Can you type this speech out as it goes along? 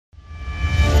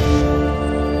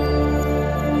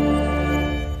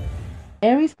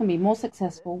Aries can be more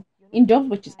successful in jobs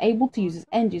which is able to use its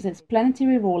energies as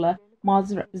planetary ruler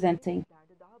Mars is representing.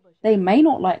 They may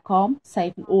not like calm,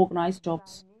 safe and organised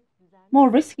jobs. More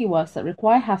risky works that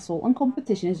require hassle and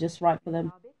competition is just right for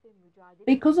them.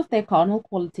 Because of their cardinal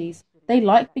qualities, they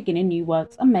like beginning new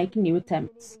works and making new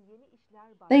attempts.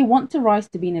 They want to rise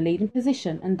to be in a leading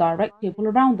position and direct people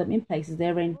around them in places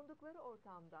they're in.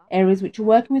 Aries which are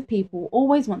working with people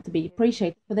always want to be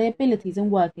appreciated for their abilities and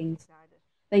workings.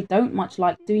 They don't much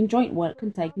like doing joint work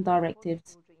and taking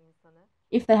directives.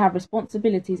 If they have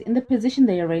responsibilities in the position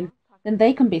they are in, then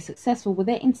they can be successful with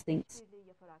their instincts.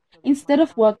 Instead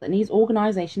of work that needs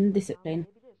organisation and discipline,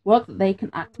 work that they can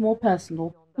act more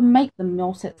personal can make them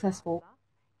more successful.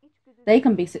 They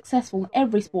can be successful in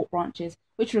every sport branches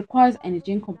which requires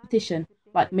energy and competition,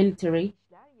 like military,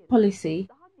 policy,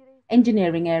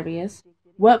 engineering areas,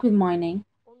 work with mining,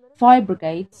 fire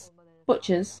brigades,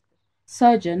 butchers,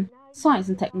 surgeon, science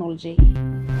and technology.